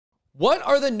What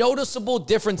are the noticeable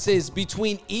differences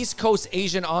between East Coast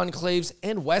Asian enclaves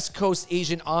and West Coast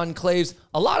Asian enclaves?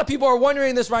 A lot of people are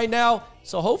wondering this right now,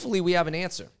 so hopefully we have an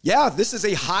answer. Yeah, this is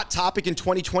a hot topic in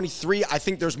 2023. I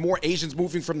think there's more Asians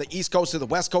moving from the East Coast to the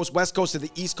West Coast to the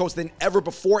East Coast than ever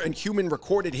before in human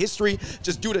recorded history,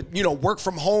 just due to, work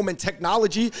from home and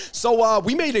technology. So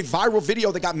we made a viral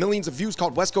video that got millions of views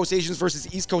called West Coast Asians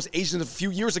versus East Coast Asians a few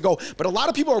years ago. But a lot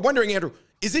of people are wondering, Andrew,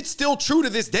 is it still true to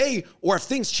this day or have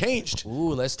things changed?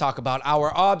 Ooh, let's talk about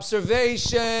our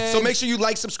observations. So make sure you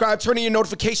like, subscribe, turn on your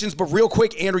notifications. But real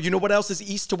quick, Andrew, you know what else is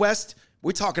East to West?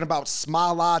 We're talking about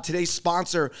Smala, today's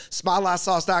sponsor,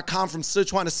 smalasauce.com from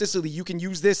Sichuan to Sicily. You can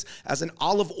use this as an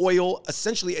olive oil,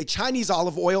 essentially a Chinese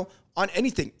olive oil, on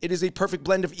anything. It is a perfect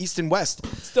blend of East and West.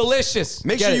 It's delicious.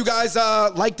 Make sure you guys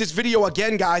like this video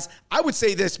again, guys. I would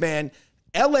say this, man.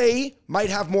 LA might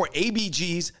have more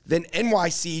ABGs than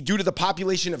NYC due to the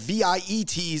population of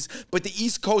VIETs, but the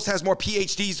East Coast has more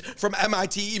PhDs from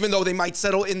MIT, even though they might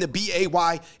settle in the BAY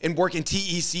and work in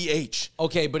TECH.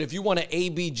 Okay, but if you want an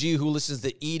ABG who listens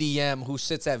to EDM, who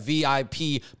sits at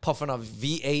VIP puffing on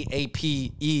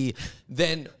VAAPE,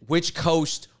 then which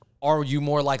coast are you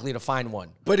more likely to find one?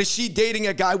 But is she dating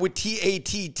a guy with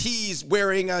TATTs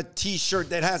wearing a t-shirt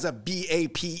that has a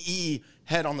BAPE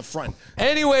head on the front?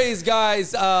 Anyways,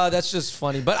 guys, that's just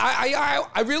funny. But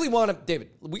I really want to, David,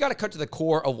 we got to cut to the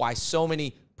core of why so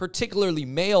many, particularly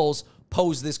males,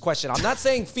 pose this question. I'm not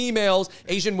saying females,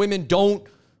 Asian women don't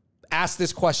ask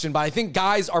this question, but I think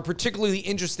guys are particularly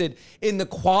interested in the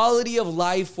quality of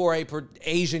life for a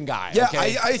Asian guy. Yeah,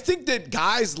 okay? I think that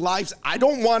guys' lives, I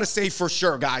don't want to say for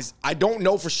sure, guys. I don't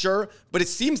know for sure, but it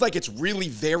seems like it's really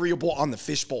variable on the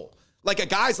fishbowl. Like a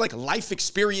guy's life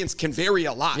experience can vary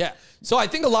a lot. Yeah. So I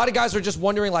think a lot of guys are just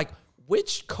wondering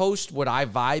which coast would I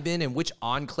vibe in and which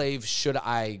enclave should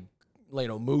I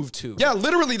move to? Yeah,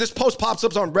 literally this post pops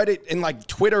up on Reddit and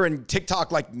Twitter and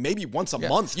TikTok maybe once a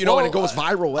month, and it goes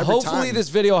viral every time. Hopefully this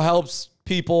video helps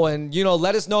people, and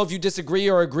let us know if you disagree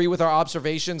or agree with our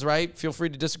observations, right? Feel free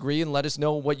to disagree and let us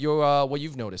know what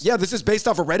you've noticed. Yeah, this is based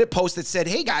off a Reddit post that said,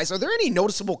 hey guys, are there any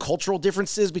noticeable cultural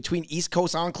differences between East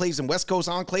Coast enclaves and West Coast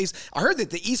enclaves? I heard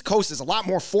that the East Coast is a lot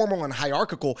more formal and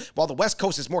hierarchical, while the West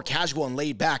Coast is more casual and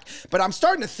laid back. But I'm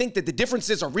starting to think that the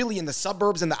differences are really in the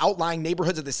suburbs and the outlying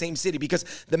neighborhoods of the same city,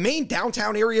 because the main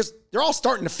downtown areas, they're all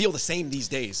starting to feel the same these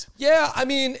days. Yeah, I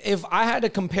mean, if I had to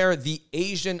compare the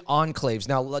Asian enclaves,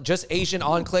 now just Asian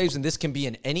enclaves, and this can be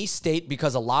in any state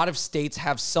because a lot of states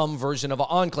have some version of an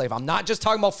enclave. I'm not just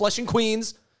talking about Flushing,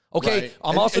 Queens. Okay, right.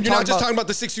 I'm also and you're not just talking about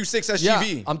the 626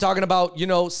 SGV. Yeah, I'm talking about,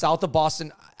 south of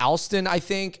Boston, Alston, I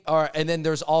think, and then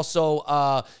there's also,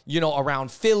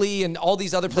 around Philly and all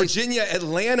these other places. Virginia,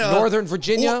 Atlanta. Northern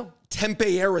Virginia. Ooh,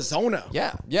 Tempe, Arizona.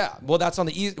 Yeah. Well, that's on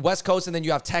the West Coast, and then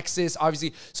you have Texas,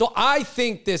 obviously. So I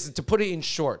think to put it in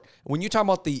short, when you talk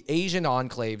about the Asian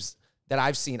enclaves that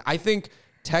I've seen, I think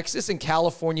Texas and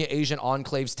California Asian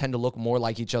enclaves tend to look more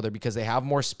like each other because they have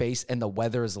more space and the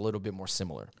weather is a little bit more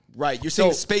similar. Right. You're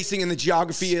saying spacing in the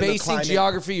geography and the climate.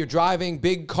 Geography, you're driving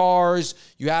big cars,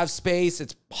 you have space,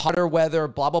 it's hotter weather,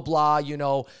 blah, blah, blah,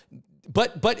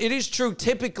 But it is true,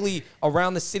 typically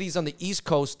around the cities on the East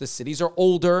Coast, the cities are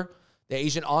older. The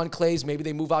Asian enclaves, maybe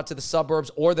they move out to the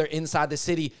suburbs or they're inside the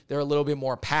city. They're a little bit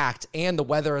more packed. And the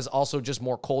weather is also just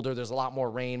more colder. There's a lot more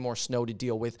rain, more snow to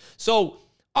deal with. So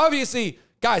obviously,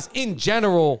 guys, in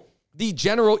general, the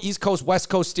general East Coast, West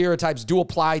Coast stereotypes do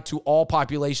apply to all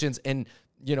populations. And,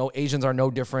 Asians are no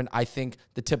different. I think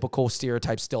the typical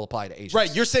stereotypes still apply to Asians.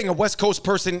 Right. You're saying a West Coast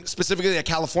person, specifically a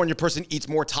California person, eats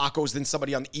more tacos than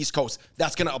somebody on the East Coast.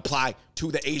 That's going to apply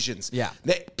to the Asians. Yeah.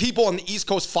 The people on the East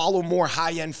Coast follow more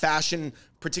high-end fashion,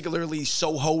 particularly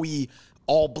Soho-y,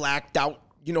 all blacked out,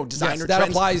 designer that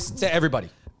trends. applies to everybody.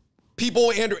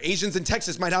 People and Asians in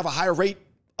Texas might have a higher rate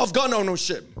of gun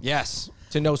ownership. Yes.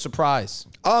 To no surprise.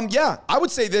 Yeah, I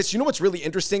would say this. You know what's really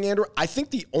interesting, Andrew? I think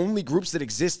the only groups that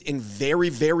exist in very,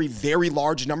 very, very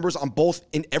large numbers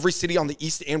in every city on the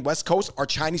East and West Coast are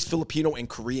Chinese, Filipino, and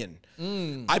Korean.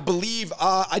 I believe,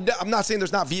 I'm not saying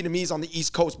there's not Vietnamese on the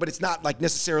East Coast, but it's not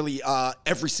necessarily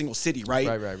every single city, right?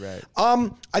 Right.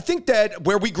 I think that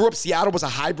where we grew up, Seattle was a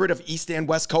hybrid of East and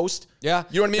West Coast. Yeah.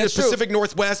 You know what I mean? That's The Pacific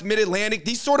Northwest, Mid-Atlantic,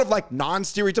 these sort of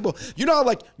non-stereotypical. You know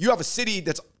how you have a city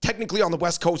that's technically on the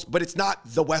West Coast, but it's not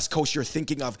the West Coast you're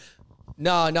thinking of.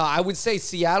 No, I would say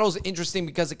Seattle's interesting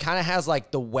because it kind of has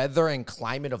the weather and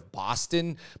climate of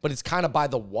Boston, but it's kind of by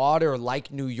the water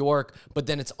like New York, but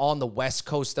then it's on the West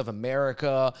Coast of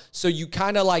America. So you're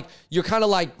kind of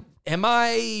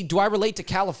do I relate to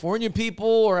California people,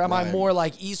 or am I more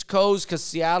like East Coast because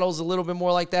Seattle's a little bit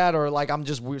more like that, or like I'm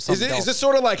just weird? Is it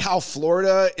sort of like how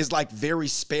Florida is like very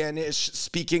Spanish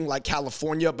speaking like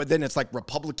California, but then it's like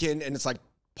Republican and it's like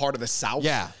part of the South?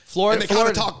 Yeah, Florida. And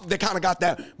they kind of got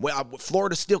that. Well,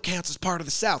 Florida still counts as part of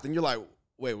the South, and you're like,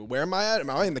 wait, where am I at? Am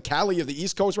I in the Cali of the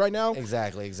East Coast right now?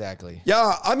 Exactly.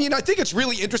 Yeah, I mean, I think it's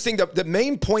really interesting. The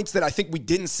main points that I think we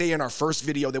didn't say in our first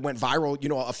video that went viral,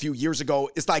 a few years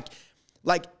ago, is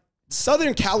like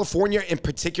Southern California in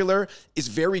particular is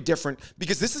very different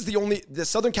because the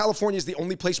Southern California is the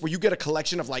only place where you get a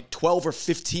collection of like 12 or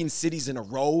 15 cities in a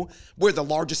row where the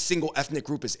largest single ethnic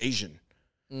group is Asian.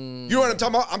 You know what I'm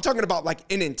talking about? I'm talking about like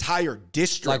an entire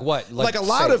district. Like what? Like a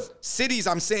lot of cities,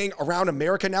 I'm saying, around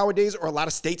America nowadays, or a lot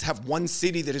of states have one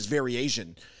city that is very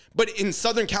Asian. But in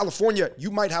Southern California,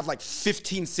 you might have like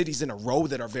 15 cities in a row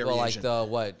that are very Asian. Like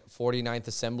the 49th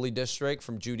Assembly District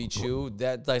from Judy Chu.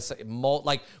 That's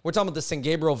like we're talking about the San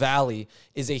Gabriel Valley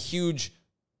is a huge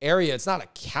area. It's not a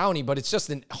county, but it's just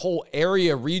a whole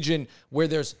area region where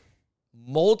there's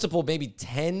multiple, maybe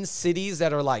 10 cities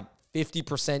that are like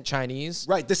 50% Chinese.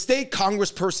 Right. The state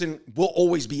congressperson will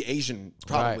always be Asian,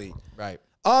 probably. Right.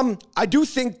 I do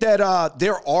think that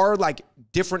there are like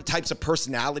different types of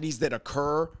personalities that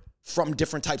occur from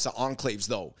different types of enclaves,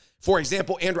 though. For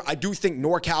example, Andrew, I do think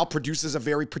NorCal produces a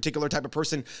very particular type of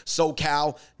person.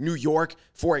 SoCal, New York,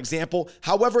 for example.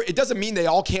 However, it doesn't mean they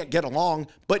all can't get along,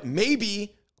 but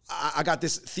maybe, I got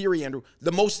this theory, Andrew,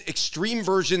 the most extreme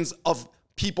versions of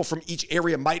people from each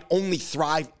area might only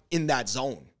thrive in that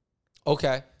zone.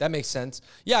 Okay, that makes sense.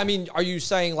 Yeah, I mean, are you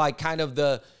saying like kind of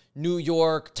the New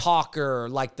York talker,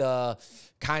 like the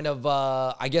kind of,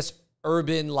 I guess,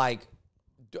 urban, like,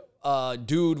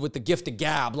 dude with the gift of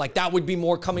gab, like that would be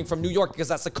more coming from New York because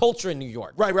that's the culture in New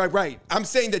York. Right. I'm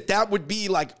saying that would be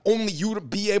like only you to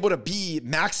be able to be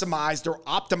maximized or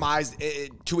optimized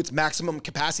to its maximum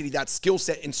capacity, that skill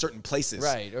set in certain places.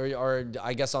 Right, or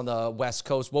I guess on the West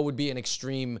Coast, what would be an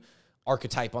extreme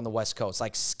archetype on the West Coast?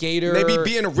 Like skater? Maybe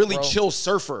being a really chill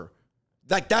surfer.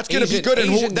 Like that's gonna be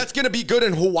good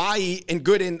in Hawaii and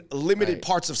good in limited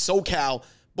parts of SoCal.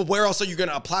 But where else are you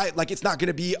gonna apply it? Like it's not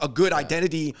gonna be a good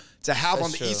identity to have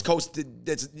on the East Coast.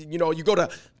 That's you go to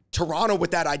Toronto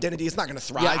with that identity, it's not gonna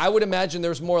thrive. Yeah, I would imagine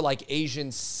there's more like Asian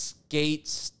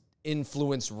skates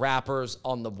influenced rappers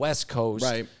on the West Coast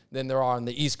than there are on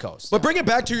the East Coast. But bring it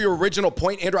back to your original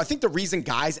point, Andrew. I think the reason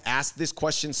guys ask this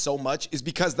question so much is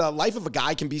because the life of a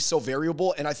guy can be so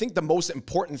variable. And I think the most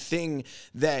important thing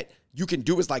that you can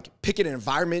do is like pick an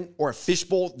environment or a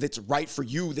fishbowl that's right for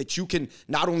you, that you can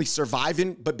not only survive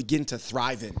in, but begin to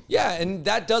thrive in. Yeah, and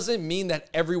that doesn't mean that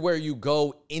everywhere you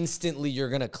go, instantly you're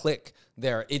going to click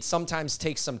there. It sometimes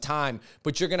takes some time,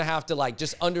 but you're going to have to like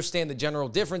just understand the general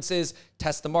differences,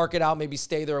 test the market out, maybe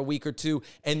stay there a week or two,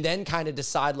 and then kind of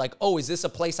decide like, oh, is this a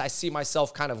place I see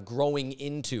myself kind of growing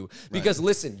into? Because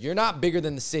listen, you're not bigger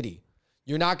than the city.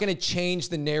 You're not going to change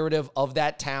the narrative of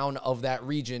that town, of that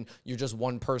region. You're just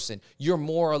one person. You're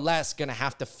more or less going to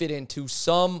have to fit into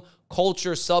some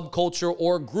culture, subculture,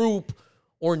 or group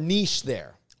or niche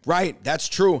there. Right, that's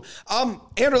true.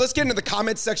 Andrew, let's get into the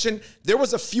comments section. There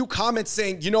was a few comments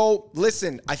saying,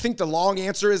 listen, I think the long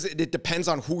answer is it depends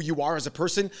on who you are as a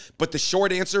person, but the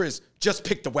short answer is just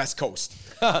pick the West Coast.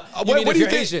 What do you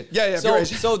think? Asian. Yeah, so, you're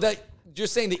Asian. So that you're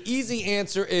saying the easy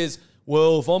answer is,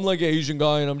 well, if I'm like an Asian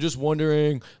guy and I'm just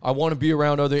wondering, I want to be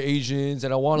around other Asians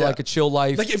and I want like a chill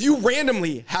life. Like if you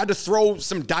randomly had to throw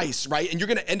some dice, right, and you're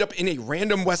going to end up in a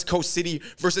random West Coast city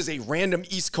versus a random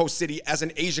East Coast city as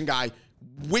an Asian guy,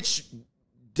 which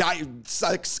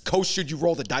coast should you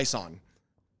roll the dice on?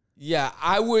 Yeah,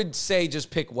 I would say just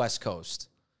pick West Coast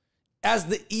as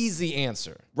the easy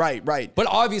answer. Right. But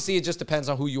obviously, it just depends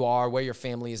on who you are, where your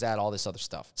family is at, all this other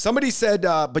stuff. Somebody said,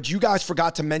 but you guys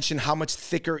forgot to mention how much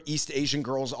thicker East Asian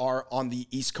girls are on the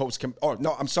East Coast.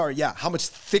 How much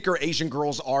thicker Asian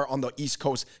girls are on the East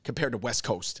Coast compared to West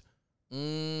Coast.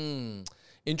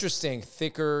 Interesting.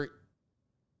 Thicker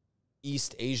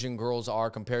East Asian girls are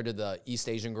compared to the East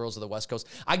Asian girls of the West Coast.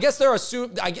 I guess they're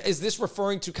is this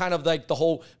referring to kind of like the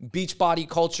whole beach body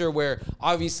culture where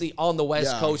obviously on the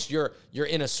West Coast, you're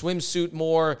in a swimsuit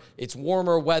more, it's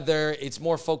warmer weather, it's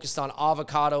more focused on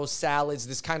avocados, salads,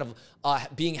 this kind of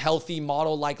being healthy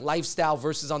model-like lifestyle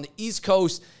versus on the East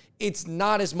Coast, it's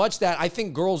not as much that. I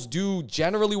think girls do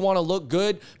generally want to look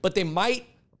good, but they might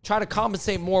try to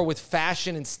compensate more with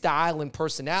fashion and style and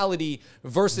personality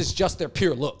versus just their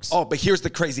pure looks. Oh, but here's the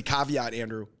crazy caveat,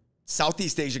 Andrew.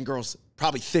 Southeast Asian girls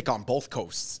probably thick on both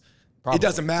coasts. Probably. It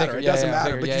doesn't matter. It doesn't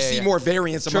matter. But you see more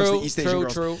variance amongst the East Asian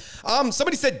girls. True.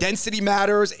 Somebody said density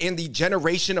matters and the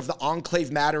generation of the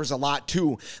enclave matters a lot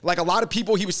too. Like a lot of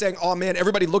people, he was saying, oh man,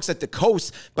 everybody looks at the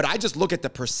coast, but I just look at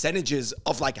the percentages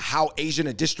of like how Asian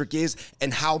a district is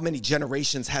and how many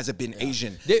generations has it been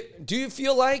Asian. Do you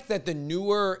feel like that the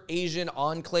newer Asian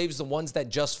enclaves, the ones that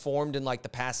just formed in like the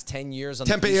past 10 years on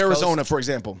Tempe, the East Arizona, Coast, for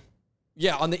example.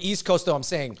 Yeah, on the East Coast, though, I'm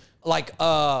saying, like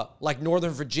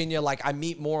Northern Virginia, like I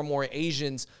meet more and more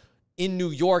Asians in New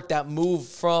York that move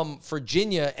from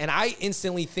Virginia, and I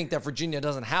instantly think that Virginia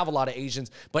doesn't have a lot of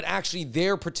Asians, but actually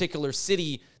their particular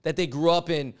city that they grew up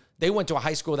in, they went to a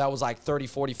high school that was like 30,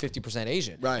 40, 50%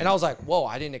 Asian. Right. And I was like, whoa,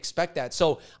 I didn't expect that.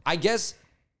 So I guess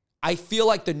I feel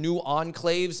like the new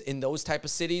enclaves in those type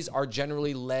of cities are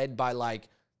generally led by like,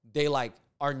 they like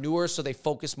are newer, so they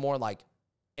focus more like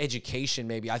education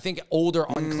maybe. I think older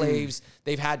enclaves,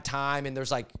 they've had time and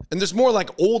there's more like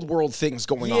old world things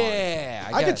going on. Yeah,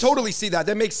 I can totally see that.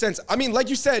 That makes sense. I mean, like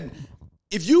you said,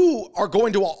 if you are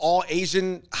going to an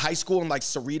all-Asian high school in like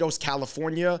Cerritos,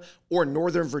 California, or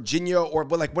Northern Virginia, or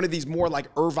like one of these more like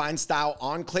Irvine-style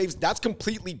enclaves, that's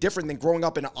completely different than growing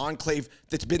up in an enclave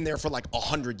that's been there for like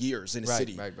 100 years in a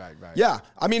city. Right. Yeah,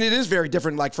 I mean, it is very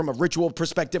different, like from a ritual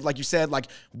perspective, like you said, like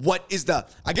what is the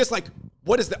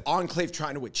enclave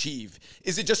trying to achieve?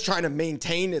 Is it just trying to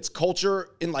maintain its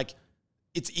culture in like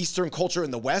its Eastern culture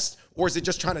in the West, or is it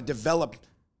just trying to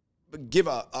give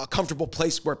a comfortable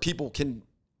place where people can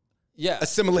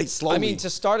assimilate slowly? I mean, to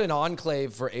start an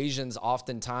enclave for Asians,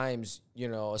 oftentimes, you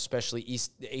know, especially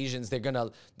East Asians,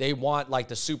 they want like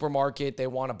the supermarket, they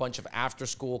want a bunch of after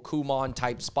school Kumon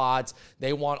type spots.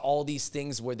 They want all these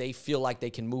things where they feel like they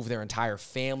can move their entire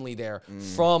family there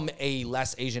from a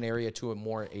less Asian area to a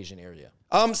more Asian area.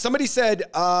 Somebody said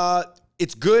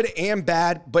it's good and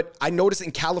bad, but I noticed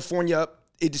in California,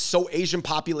 it is so Asian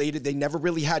populated, they never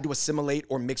really had to assimilate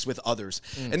or mix with others.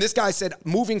 And this guy said,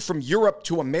 moving from Europe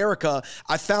to America,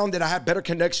 I found that I had better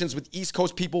connections with East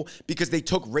Coast people because they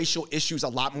took racial issues a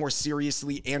lot more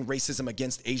seriously and racism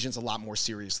against Asians a lot more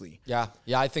seriously. Yeah,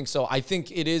 I think so. I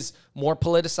think it is more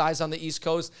politicized on the East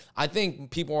Coast. I think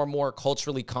people are more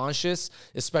culturally conscious,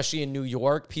 especially in New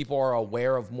York. People are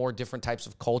aware of more different types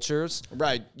of cultures.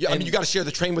 Right. Yeah, I mean, you got to share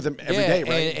the train with them every day,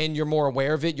 right? And you're more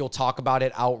aware of it. You'll talk about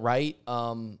it outright.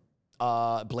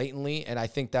 Blatantly, and I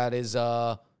think that is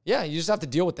you just have to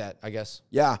deal with that, I guess.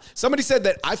 Yeah. Somebody said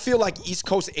that I feel like East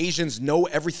Coast Asians know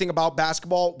everything about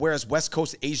basketball, whereas West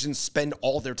Coast Asians spend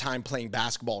all their time playing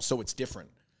basketball, so it's different.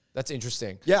 That's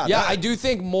interesting. Yeah. I do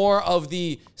think more of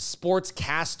the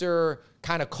sportscaster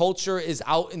kind of culture is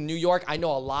out in New York. I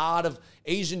know a lot of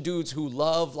Asian dudes who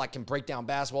can break down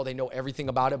basketball. They know everything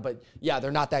about it, but yeah,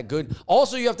 they're not that good.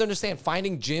 Also, you have to understand,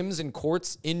 finding gyms and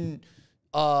courts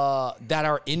that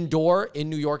are indoor in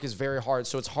New York is very hard.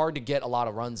 So it's hard to get a lot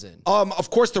of runs in. Of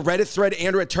course, the Reddit thread,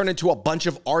 Andrew, it turned into a bunch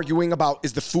of arguing about,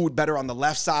 is the food better on the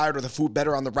left side or the food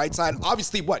better on the right side?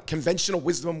 Obviously, conventional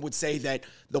wisdom would say that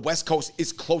the West Coast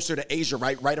is closer to Asia,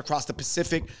 right across the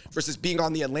Pacific versus being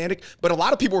on the Atlantic. But a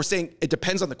lot of people were saying it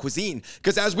depends on the cuisine.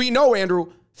 Because as we know,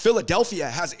 Andrew, Philadelphia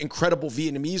has incredible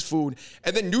Vietnamese food.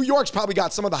 And then New York's probably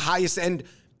got some of the highest end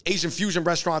Asian fusion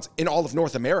restaurants in all of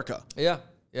North America. Yeah.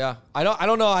 I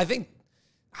don't know. I think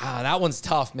that one's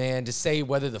tough, man, to say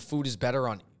whether the food is better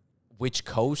on which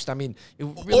coast. I mean, it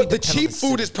really the cheap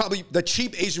food is probably, the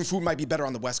cheap Asian food might be better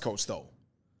on the West Coast, though,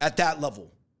 at that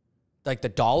level. Like the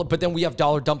dollar, but then we have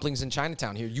dollar dumplings in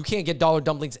Chinatown here. You can't get dollar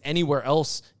dumplings anywhere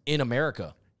else in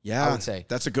America. Yeah, I would say.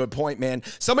 That's a good point, man.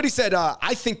 Somebody said,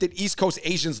 I think that East Coast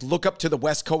Asians look up to the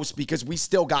West Coast because we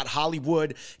still got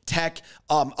Hollywood, tech,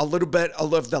 a little bit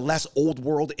of the less old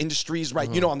world industries,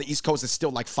 right? You know, on the East Coast, it's still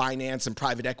like finance and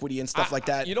private equity and stuff like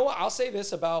that. You know what? I'll say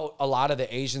this about a lot of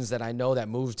the Asians that I know that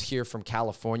moved here from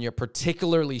California,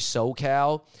 particularly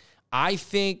SoCal. I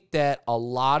think that a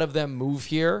lot of them move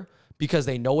here because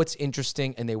they know it's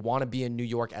interesting and they want to be in New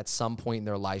York at some point in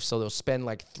their life. So they'll spend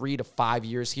like 3 to 5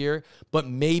 years here, but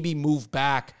maybe move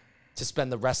back to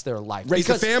spend the rest of their life. Raise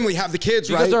a family, have the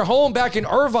kids, right? Because their home back in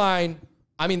Irvine,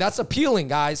 I mean, that's appealing,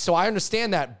 guys. So I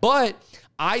understand that. But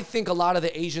I think a lot of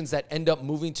the Asians that end up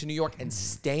moving to New York and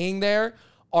staying there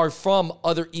are from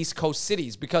other East Coast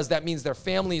cities because that means their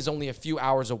family is only a few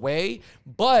hours away.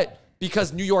 But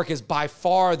because New York is by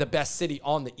far the best city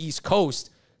on the East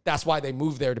Coast, that's why they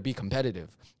move there to be competitive.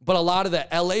 But a lot of the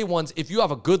LA ones, if you have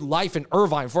a good life in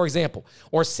Irvine, for example,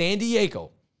 or San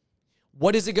Diego,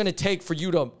 what is it going to take for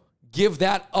you to give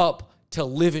that up to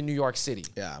live in New York City?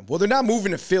 Yeah. Well, they're not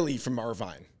moving to Philly from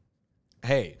Irvine.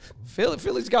 Hey,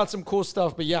 Philly's got some cool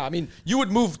stuff, but yeah, I mean, you would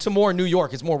move to more New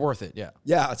York. It's more worth it. Yeah.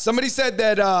 Yeah. Somebody said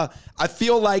that I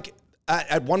feel like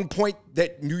at one point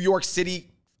that New York City,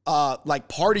 like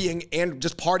partying and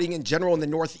just partying in general in the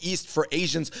Northeast for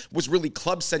Asians was really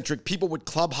club centric. People would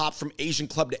club hop from Asian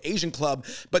club to Asian club,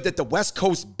 but that the West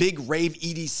Coast big rave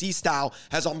EDC style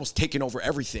has almost taken over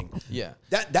everything. Yeah.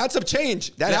 That's a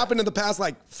change. That happened in the past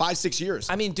like 5-6 years.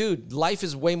 I mean, dude, life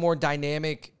is way more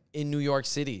dynamic in New York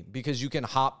City because you can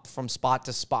hop from spot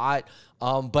to spot.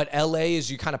 But LA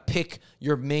is you kind of pick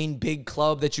your main big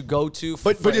club that you go to.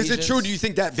 But is it true? Do you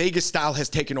think that Vegas style has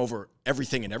taken over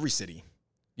everything in every city?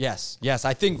 Yes.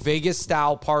 I think Vegas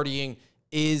style partying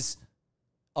is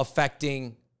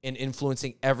affecting and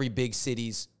influencing every big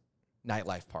city's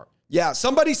nightlife part. Yeah,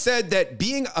 somebody said that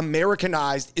being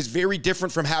Americanized is very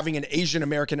different from having an Asian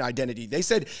American identity. They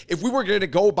said if we were going to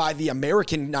go by the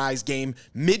Americanized game,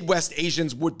 Midwest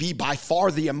Asians would be by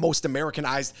far the most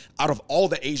Americanized out of all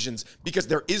the Asians because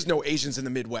there is no Asians in the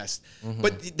Midwest.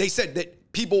 But they said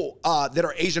that people that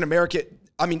are Asian American,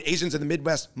 Asians in the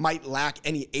Midwest might lack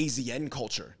any ASEAN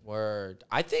culture. Word.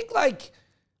 I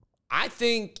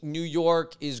think New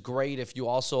York is great if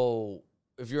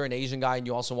you're an Asian guy and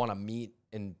you also want to meet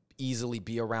and easily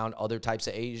be around other types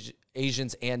of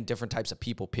Asians and different types of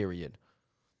people, period.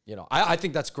 You know, I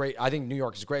think that's great. I think New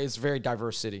York is great. It's a very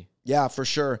diverse city. Yeah, for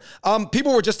sure.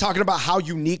 People were just talking about how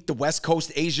unique the West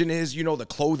Coast Asian is, you know, the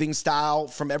clothing style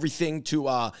from everything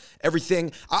to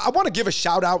everything. I want to give a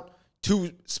shout out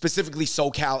to specifically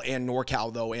SoCal and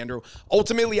NorCal though, Andrew.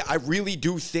 Ultimately, I really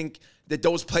do think that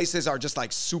those places are just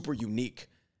like super unique.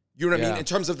 You know what I mean? In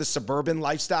terms of the suburban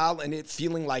lifestyle and it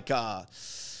feeling like,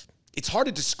 it's hard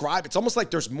to describe. It's almost like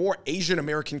there's more Asian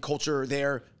American culture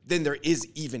there than there is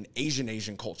even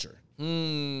Asian culture.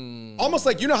 Almost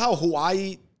like, you know how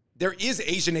Hawaii, there is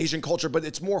Asian culture, but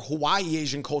it's more Hawaii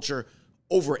Asian culture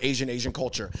over Asian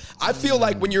culture. I feel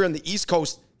like when you're in the East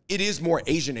Coast, it is more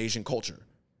Asian culture.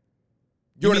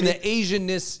 You know what I mean? The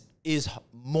Asianness is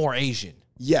more Asian.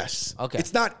 Yes. Okay.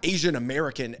 It's not Asian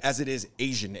American as it is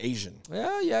Asian.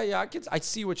 Yeah. I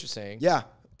see what you're saying. Yeah.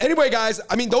 Anyway, guys,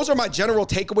 I mean, those are my general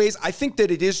takeaways. I think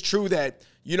that it is true that,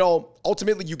 you know,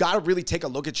 ultimately you got to really take a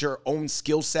look at your own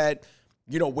skill set.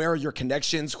 You know, where are your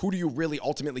connections? Who do you really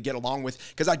ultimately get along with?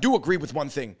 Because I do agree with one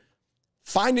thing.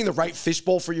 Finding the right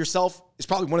fishbowl for yourself is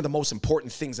probably one of the most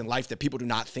important things in life that people do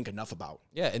not think enough about.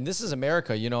 Yeah, and this is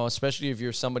America, you know, especially if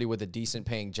you're somebody with a decent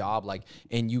paying job, like,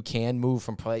 and you can move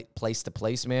from place to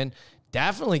place, man.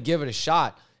 Definitely give it a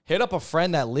shot. Hit up a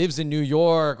friend that lives in New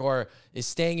York or is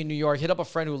staying in New York. Hit up a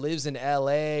friend who lives in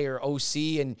LA or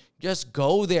OC and just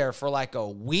go there for like a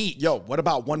week. Yo, what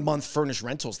about 1 month furnished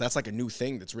rentals? That's like a new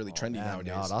thing that's really trendy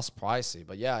nowadays. No, that's pricey.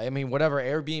 But yeah, I mean, whatever,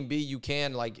 Airbnb, you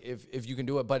can, like, if you can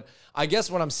do it. But I guess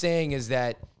what I'm saying is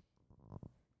that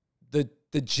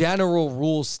the general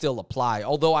rules still apply.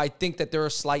 Although I think that there are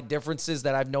slight differences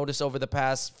that I've noticed over the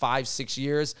past 5-6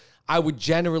 years. I would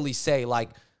generally say, like,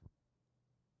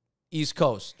 East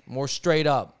Coast, more straight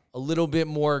up, a little bit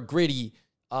more gritty.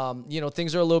 You know,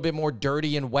 things are a little bit more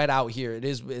dirty and wet out here. It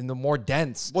is in the more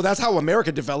dense. Well, that's how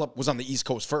America developed, was on the East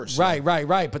Coast first. Right.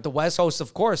 But the West Coast,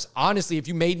 of course, honestly, if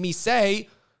you made me say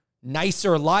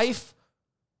nicer life,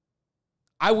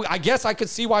 I guess I could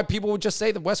see why people would just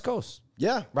say the West Coast.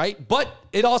 Yeah. Right? But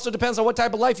it also depends on what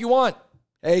type of life you want.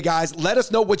 Hey, guys, let us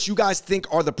know what you guys think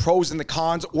are the pros and the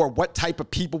cons, or what type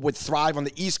of people would thrive on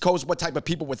the East Coast, what type of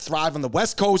people would thrive on the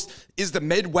West Coast. Is the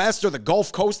Midwest or the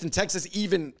Gulf Coast in Texas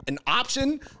even an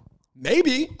option?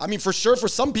 Maybe. I mean, for sure, for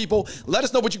some people. Let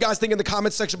us know what you guys think in the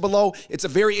comments section below. It's a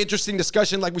very interesting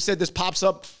discussion. Like we said, this pops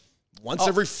up once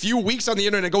every few weeks on the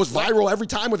internet. It goes viral every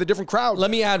time with a different crowd.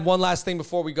 Let me add one last thing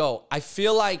before we go. I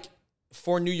feel like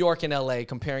for New York and LA,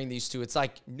 comparing these two, it's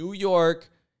like New York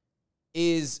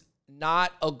is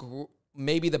not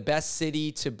maybe the best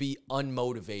city to be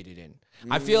unmotivated in.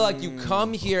 I feel like you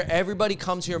come here, everybody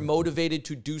comes here motivated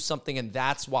to do something, and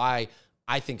that's why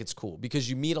I think it's cool, because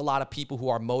you meet a lot of people who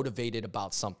are motivated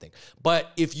about something.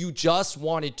 But if you just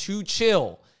wanted to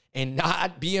chill and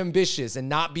not be ambitious and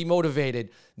not be motivated,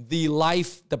 the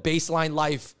baseline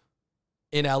life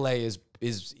in LA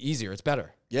is easier. It's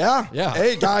better. Yeah.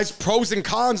 Hey, guys, pros and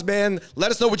cons, man.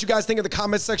 Let us know what you guys think in the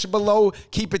comments section below.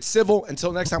 Keep it civil.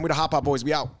 Until next time, we're the Hot Pot Boys.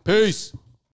 We out. Peace.